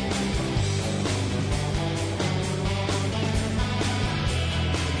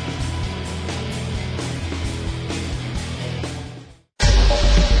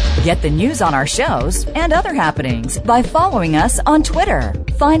 Get the news on our shows and other happenings by following us on Twitter.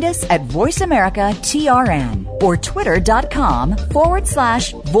 Find us at VoiceAmericaTRN or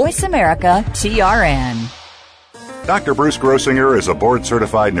twitter.com/VoiceAmericaTRN. Dr. Bruce Grossinger is a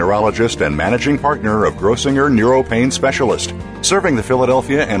board-certified neurologist and managing partner of Grossinger Neuropain Specialist, serving the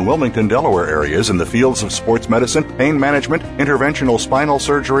Philadelphia and Wilmington, Delaware areas in the fields of sports medicine, pain management, interventional spinal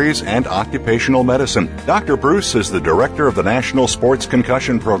surgeries, and occupational medicine. Dr. Bruce is the director of the National Sports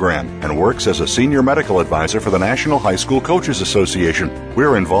Concussion Program and works as a senior medical advisor for the National High School Coaches Association.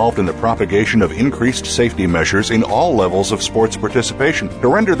 We're involved in the propagation of increased safety measures in all levels of sports participation to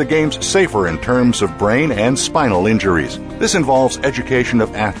render the games safer in terms of brain and spinal injuries. This involves education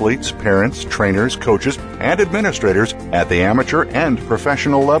of athletes, parents, trainers, coaches, and administrators at the amateur and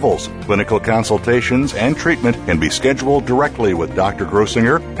professional levels. Clinical consultations and treatment can be scheduled directly with Dr.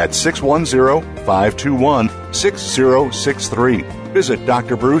 Grossinger at 610-521-6063. Visit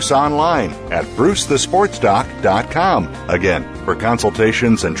Dr. Bruce online at brucethesportsdoc.com. Again, for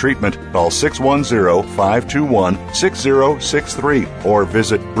consultations and treatment, call 610-521-6063 or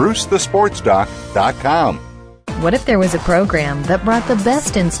visit brucethesportsdoc.com. What if there was a program that brought the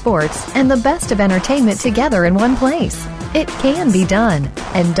best in sports and the best of entertainment together in one place? It can be done,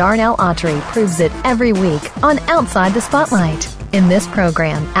 and Darnell Autry proves it every week on Outside the Spotlight. In this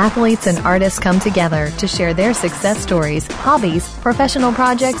program, athletes and artists come together to share their success stories, hobbies, professional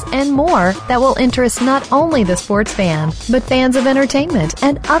projects, and more that will interest not only the sports fan, but fans of entertainment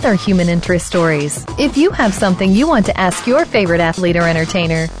and other human interest stories. If you have something you want to ask your favorite athlete or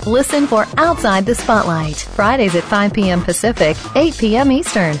entertainer, listen for Outside the Spotlight, Fridays at 5 p.m. Pacific, 8 p.m.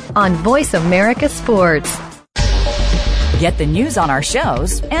 Eastern, on Voice America Sports. Get the news on our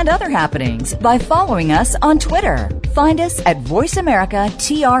shows and other happenings by following us on Twitter. Find us at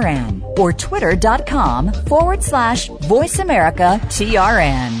VoiceAmericaTRN or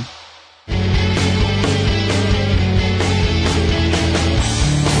twitter.com/VoiceAmericaTRN.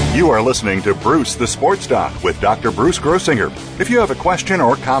 You are listening to Bruce the Sports Doc with Dr. Bruce Grossinger. If you have a question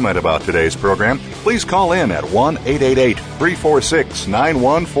or comment about today's program, please call in at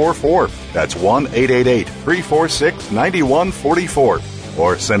 1-888-346-9144. That's 1-888-346-9144.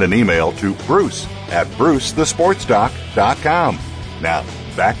 Or send an email to Bruce at brucethesportsdoc.com. Now,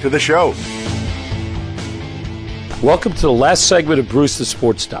 back to the show. Welcome to the last segment of Bruce the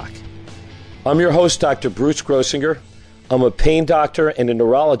Sports Doc. I'm your host, Dr. Bruce Grossinger. I'm a pain doctor and a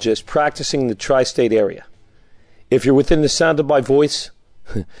neurologist practicing in the tri-state area. If you're within the sound of my voice,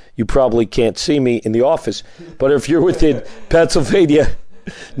 you probably can't see me in the office, but if you're within Pennsylvania,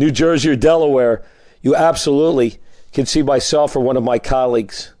 New Jersey, or Delaware, you absolutely can see myself or one of my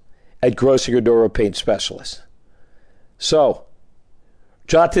colleagues at Grossinger Neuropain Specialist. So,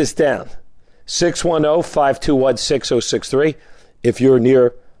 jot this down, 610-521-6063. If you're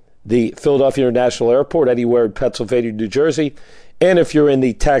near the Philadelphia International Airport, anywhere in Pennsylvania, New Jersey, and if you're in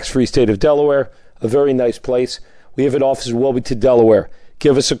the tax-free state of Delaware, a very nice place. We have an office in Wilmington, Delaware.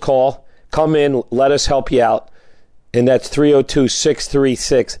 Give us a call. Come in. Let us help you out. And that's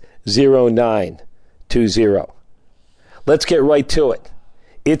 302-636-0920. Let's get right to it.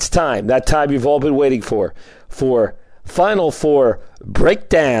 It's time. That time you've all been waiting for Final Four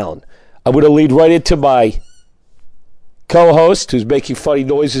Breakdown. I'm going to lead right into my co-host who's making funny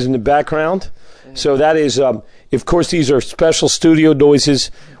noises in the background. So that is, of course, these are special studio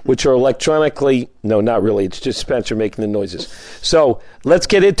noises, which are electronically, no, not really. It's just Spencer making the noises. So let's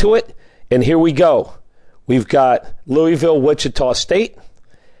get into it. And here we go. We've got Louisville, Wichita State,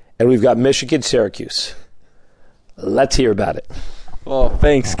 and we've got Michigan, Syracuse. Let's hear about it. Well,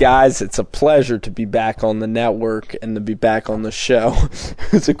 thanks, guys. It's a pleasure to be back on the network and to be back on the show.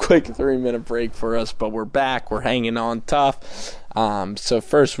 It's a quick 3-minute break for us, but we're back. We're hanging on tough. So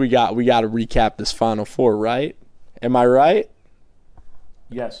first, we got to recap this Final Four, right? Am I right?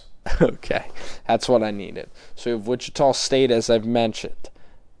 Yes. Okay, that's what I needed. So we have Wichita State, as I've mentioned,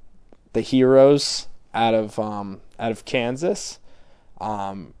 the heroes out of Kansas.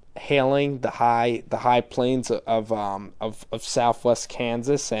 Hailing the high plains of southwest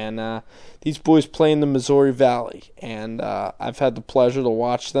Kansas, and these boys play in the Missouri Valley, and I've had the pleasure to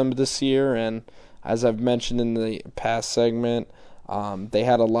watch them this year, and as I've mentioned in the past segment, they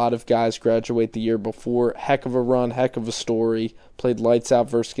had a lot of guys graduate the year before. Heck of a run, heck of a story. Played lights out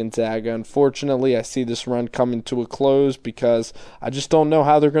versus Gonzaga. Unfortunately, I see this run coming to a close because I just don't know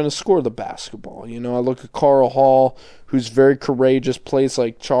how they're going to score the basketball. You know, I look at Carl Hall, who's very courageous, plays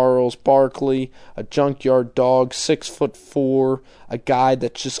like Charles Barkley, a junkyard dog, 6'4", a guy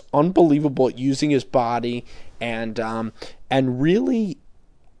that's just unbelievable at using his body and really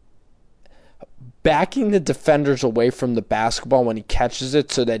backing the defenders away from the basketball when he catches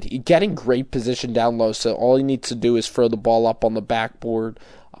it so that he's getting great position down low, so all he needs to do is throw the ball up on the backboard.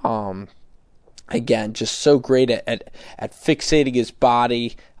 Again, just so great at fixating his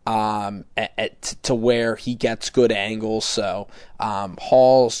body, to where he gets good angles. So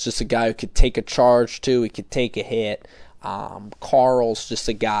Hall's just a guy who could take a charge too. He could take a hit. Carl's just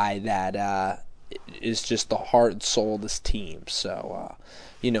a guy that is just the heart and soul of this team. So,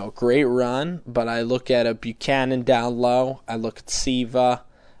 great run. But I look at a Buchanan down low. I look at Siva.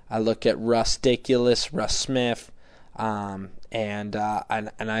 I look at Russ Smith. And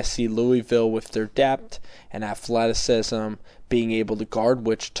I see Louisville with their depth and athleticism being able to guard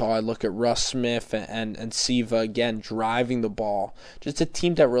Wichita. I look at Russ Smith and Siva again driving the ball. Just a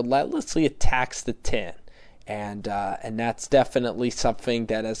team that relentlessly attacks the 10. And that's definitely something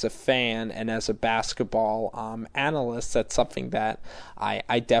that as a fan and as a basketball analyst, that's something that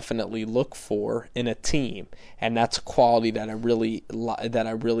I definitely look for in a team. And that's a quality that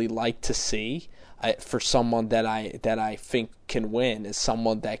I really like to see. For someone that I think can win is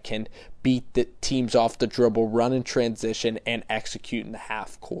someone that can beat the teams off the dribble, run in transition, and execute in the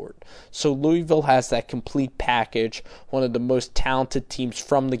half court. So Louisville has that complete package, one of the most talented teams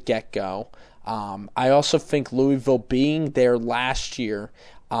from the get-go. I also think Louisville being there last year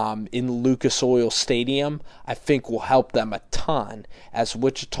in Lucas Oil Stadium, I think will help them a ton, as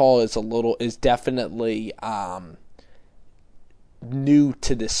Wichita is definitely new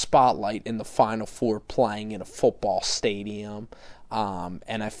to this spotlight in the Final Four, playing in a football stadium,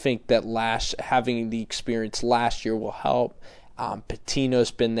 and I think that having the experience last year will help.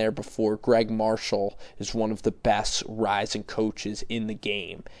 Pitino's been there before. Greg Marshall is one of the best rising coaches in the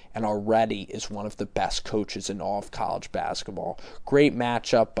game, and already is one of the best coaches in all of college basketball. Great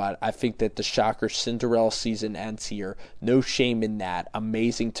matchup, but I think that the Shocker Cinderella season ends here. No shame in that.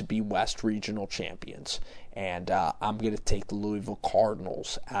 Amazing to be West Regional champions. And I'm going to take the Louisville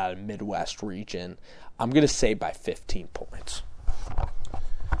Cardinals out of Midwest region. I'm going to say by 15 points.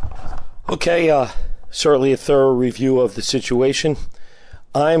 Okay, certainly a thorough review of the situation.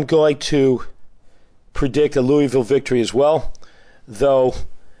 I'm going to predict a Louisville victory as well, though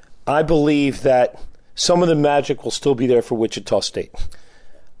I believe that some of the magic will still be there for Wichita State.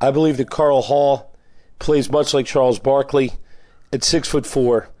 I believe that Carl Hall plays much like Charles Barkley at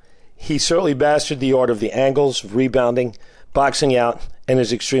 6'4". He certainly mastered the art of the angles, of rebounding, boxing out, and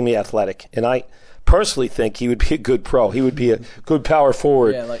is extremely athletic. And I personally think he would be a good pro. He would be a good power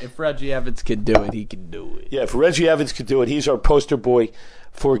forward. Yeah, like if Reggie Evans could do it, he can do it. Yeah, if Reggie Evans could do it, he's our poster boy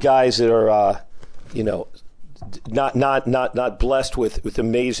for guys that are, not blessed with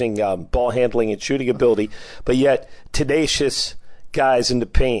amazing ball handling and shooting ability, but yet tenacious guys in the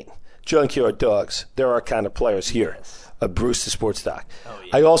paint, junkyard dogs. They're our kind of players here. Yes. Bruce the Sports Doc. Oh,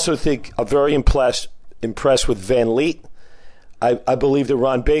 yeah. I also think I'm very impressed with Van Leet. I believe that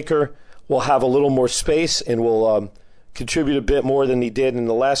Ron Baker will have a little more space and will contribute a bit more than he did in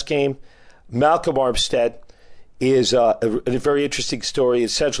the last game. Malcolm Armstead is a very interesting story,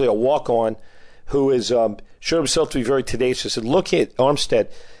 essentially a walk-on who has shown himself to be very tenacious. And looking at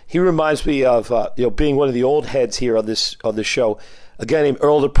Armstead, he reminds me of being one of the old heads here on this show, a guy named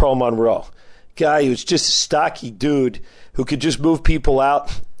Earl DePro Monroe. Guy who's just a stocky dude who could just move people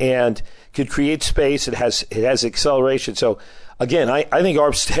out and could create space. It has acceleration. So, again, I think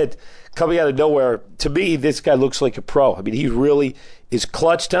Armstead, coming out of nowhere, to me, this guy looks like a pro. I mean, he really is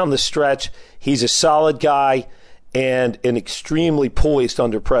clutch down the stretch. He's a solid guy and extremely poised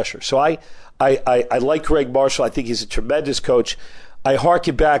under pressure. So I like Greg Marshall. I think he's a tremendous coach. I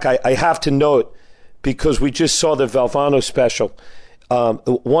harken back. I have to note, because we just saw the Valvano special,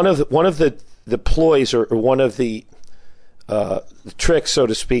 one of the ploys or one of the tricks, so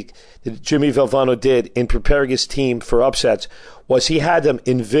to speak, that Jimmy Valvano did in preparing his team for upsets was he had them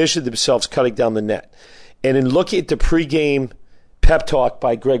envision themselves cutting down the net. And in looking at the pregame pep talk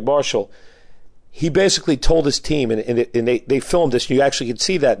by Greg Marshall, he basically told his team, and they filmed this, and you actually can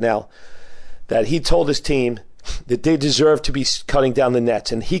see that now, that he told his team that they deserve to be cutting down the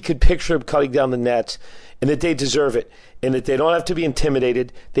nets. And he could picture him cutting down the nets, and that they deserve it, and that they don't have to be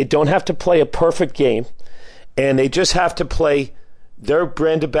intimidated. They don't have to play a perfect game, and they just have to play their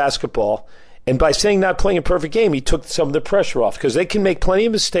brand of basketball. And by saying not playing a perfect game, he took some of the pressure off, because they can make plenty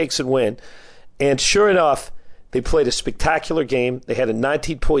of mistakes and win. And sure enough, they played a spectacular game. They had a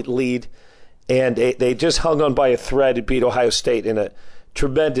 19-point lead, and they just hung on by a thread and beat Ohio State in a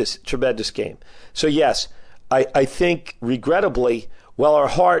tremendous, tremendous game. So, yes, I think, regrettably, while our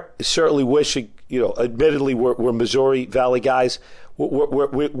heart is certainly wishing, admittedly we're Missouri Valley guys,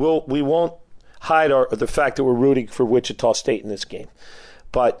 we won't hide the fact that we're rooting for Wichita State in this game.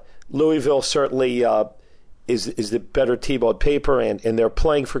 But Louisville certainly is the better team on paper, and they're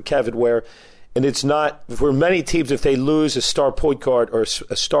playing for Kevin Ware. And it's not, for many teams, if they lose a star point guard or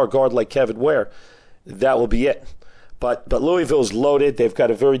a star guard like Kevin Ware, that will be it. But Louisville's loaded. They've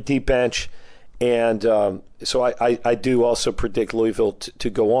got a very deep bench. And so I do also predict Louisville to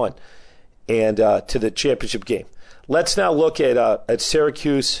go on and to the championship game. Let's now look at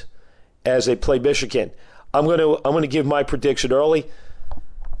Syracuse as they play Michigan. I'm going to give my prediction early.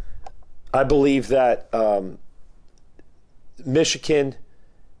 I believe that Michigan,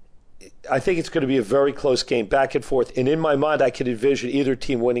 I think it's going to be a very close game, back and forth. And in my mind, I could envision either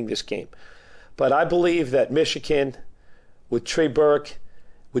team winning this game. But I believe that Michigan, with Trey Burke,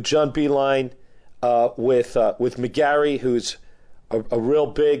 with John Beilein, with McGarry, who's a real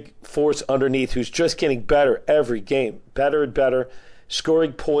big force underneath, who's just getting better every game, better and better,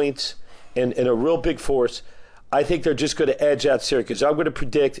 scoring points, and a real big force. I think they're just going to edge out Syracuse. I'm going to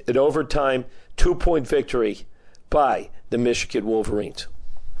predict an overtime 2-point victory by the Michigan Wolverines.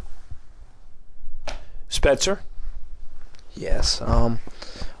 Spencer? Yes. I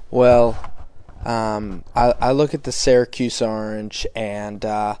look at the Syracuse Orange, and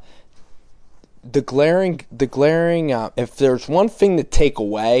the glaring. If there's one thing to take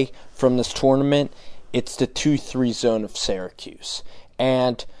away from this tournament, it's the 2-3 zone of Syracuse.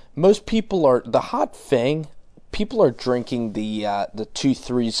 And most people are the hot thing. People are drinking the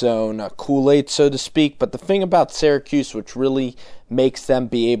 2-3 zone Kool-Aid, so to speak. But the thing about Syracuse, which really makes them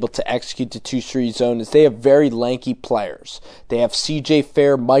be able to execute the 2-3 zone, is they have very lanky players. They have C.J.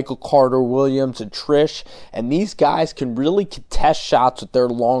 Fair, Michael Carter Williams, and Trish. And these guys can really contest shots with their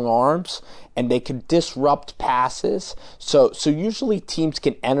long arms, and they can disrupt passes. So usually teams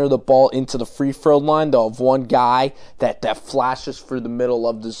can enter the ball into the free throw line. They'll have one guy that flashes through the middle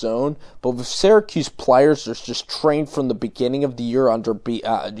of the zone. But with Syracuse players, they're just trained from the beginning of the year under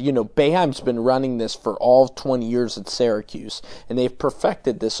Boeheim's been running this for all 20 years at Syracuse, and they've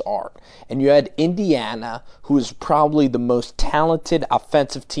perfected this art. And you had Indiana, who is probably the most talented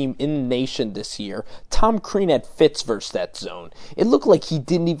offensive team in the nation this year. Tom Crean had fits versus that zone. It looked like he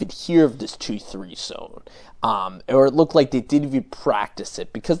didn't even hear of this 2-3 zone. Or it looked like they didn't even practice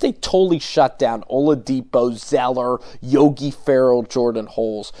it because they totally shut down Oladipo, Zeller, Yogi Ferrell, Jordan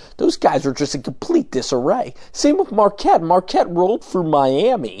Holes. Those guys are just in complete disarray. Same with Marquette. Marquette rolled through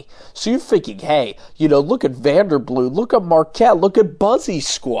Miami. So you're thinking, hey, look at Vanderbilt, look at Marquette, look at Buzzy's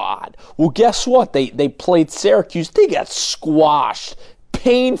squad. Well, guess what? They played Syracuse. They got squashed.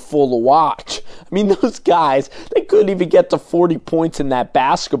 Painful to watch. I mean, those guys, they couldn't even get to 40 points in that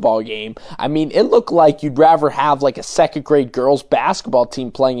basketball game. I mean, it looked like you'd rather have like a second-grade girls basketball team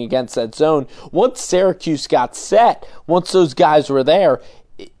playing against that zone. Once Syracuse got set, once those guys were there,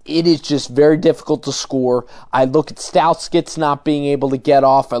 it is just very difficult to score. I look at Stoutskits not being able to get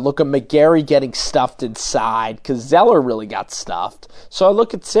off. I look at McGarry getting stuffed inside because Zeller really got stuffed. So I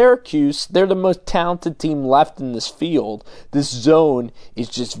look at Syracuse. They're the most talented team left in this field. This zone is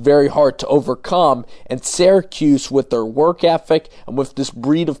just very hard to overcome. And Syracuse, with their work ethic and with this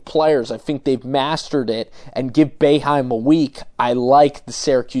breed of players, I think they've mastered it. And give Boeheim a week, I like the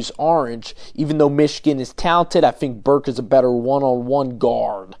Syracuse Orange. Even though Michigan is talented, I think Burke is a better one-on-one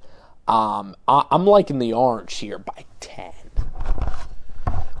guard. I'm liking the Orange here by 10.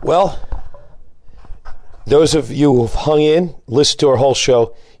 Well, those of you who've hung in, listened to our whole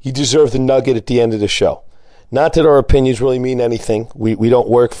show, you deserve the nugget at the end of the show. Not that our opinions really mean anything. We don't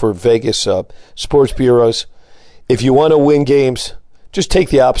work for Vegas sports bureaus. If you want to win games, just take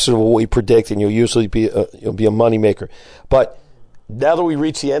the opposite of what we predict, and you'll usually be a moneymaker. But now that we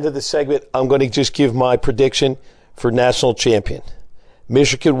reach the end of the segment, I'm going to just give my prediction for national champion.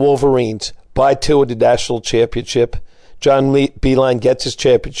 Michigan Wolverines by 2 in the national championship. John Beilein gets his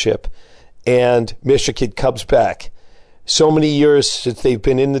championship, and Michigan comes back. So many years since they've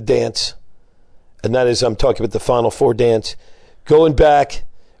been in the dance, and that is, I'm talking about the Final Four dance. Going back,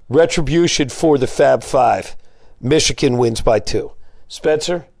 retribution for the Fab Five. Michigan wins by 2.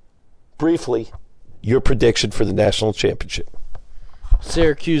 Spencer, briefly, your prediction for the national championship.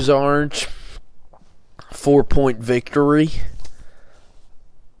 Syracuse Orange, 4-point victory.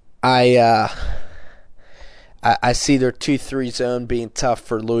 I see their 2-3 zone being tough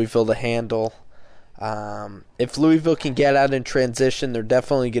for Louisville to handle. If Louisville can get out in transition, they're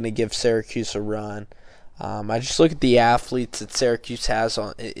definitely going to give Syracuse a run. I just look at the athletes that Syracuse has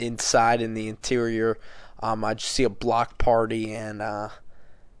inside in the interior. I just see a block party, and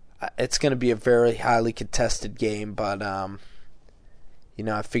it's going to be a very highly contested game. But I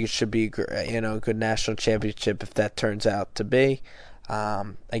think it should be a good national championship if that turns out to be.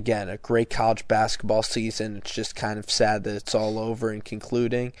 Again, a great college basketball season. It's just kind of sad that it's all over and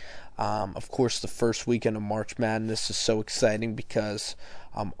concluding. Of course, the first weekend of March Madness is so exciting because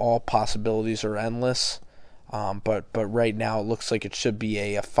all possibilities are endless. But right now it looks like it should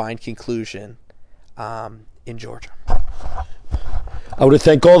be a fine conclusion. in Georgia. I want to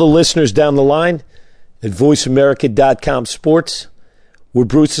thank all the listeners down the line at voiceamerica.com sports. We're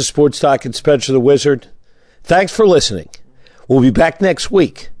Bruce the Sports Doc and Spencer the Wizard. Thanks for listening. We'll be back next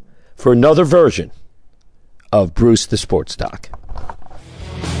week for another version of Bruce the Sports Doc.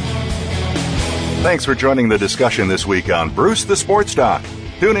 Thanks for joining the discussion this week on Bruce the Sports Doc.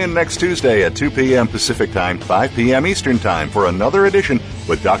 Tune in next Tuesday at 2 p.m. Pacific Time, 5 p.m. Eastern Time for another edition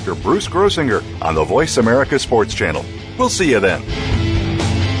with Dr. Bruce Grossinger on the Voice America Sports Channel. We'll see you then.